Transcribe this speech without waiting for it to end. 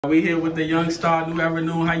We here with the young star, New Ever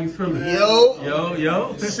New. How you feeling?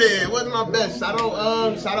 Yo. Shit, it wasn't my best. Shout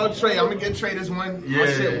out Tre. I'm gonna get Tre this one. Yeah. My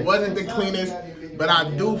shit wasn't the cleanest, but I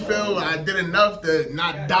do feel I did enough to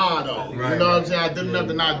not die though. Right, you know what I'm saying? I did enough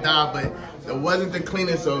to not die, but it wasn't the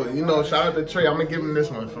cleanest. So shout out to Tre. I'm gonna give him this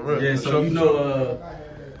one for real. Yeah. So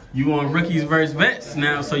you on Rookies versus Vets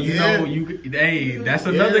now, so know hey, that's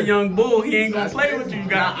another young bull. He ain't gonna play with you.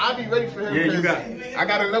 I'll be ready for him. Yeah, I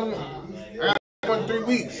got another one. I got 3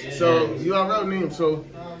 weeks, so you already know him. So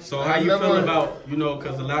how you feel about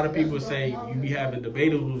because a lot of people say you be having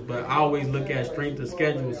debatables, but I always look at strength of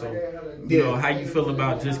schedule. So how you feel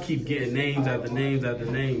about just keep getting names after names after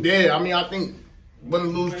names? Yeah, I mean I think win or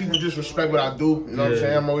lose, people just respect what I do. You know what I'm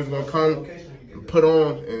saying? I'm always gonna come and put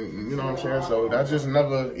on, and you know what I'm saying. So that's just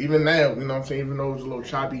another. Even now, you know what I'm saying. Even though it's a little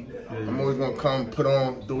choppy, I'm always gonna come, put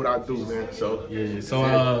on, do what I do, man. So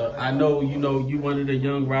I know you one of the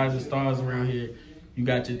young rising stars around here. You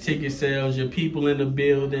got your ticket sales, your people in the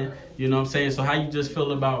building. You know what I'm saying. So how you just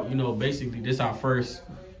feel about basically this our first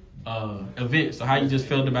event. So how you just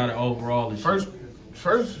felt about it overall? And first.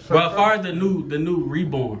 Well, as far as the new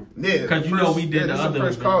reborn. Yeah, because we did the other.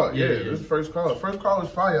 First call. Yeah, this is the first call. First call was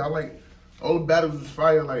fire. I like old battles was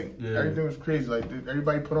fire. Like everything was crazy. Like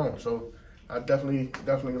everybody put on. So I definitely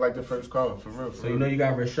like the first call for real. So you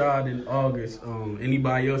got Rashad in August.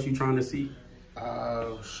 Anybody else you trying to see?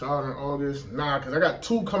 Rashad in August. Nah, cause I got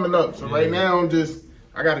 2 coming up. So right now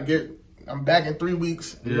I'm back in 3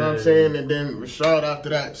 weeks. You know what I'm saying, and then Rashad after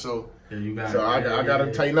that. So. I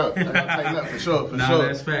gotta tighten up. I gotta tighten up for sure.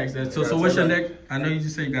 That's facts. So what's your next? I know you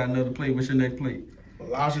just say you got another plate. What's your next plate?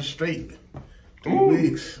 Elijah Straight. 3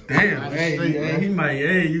 weeks. Damn.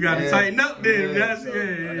 You gotta tighten up then. You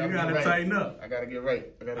gotta tighten up. I gotta get right.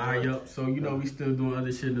 Yo. So we still doing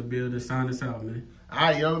other shit in the building. Sign us out, man.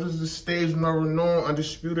 Alright, yo. This is the stage number known,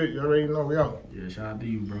 undisputed. You already know we out. Yeah, shout out to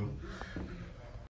you, bro.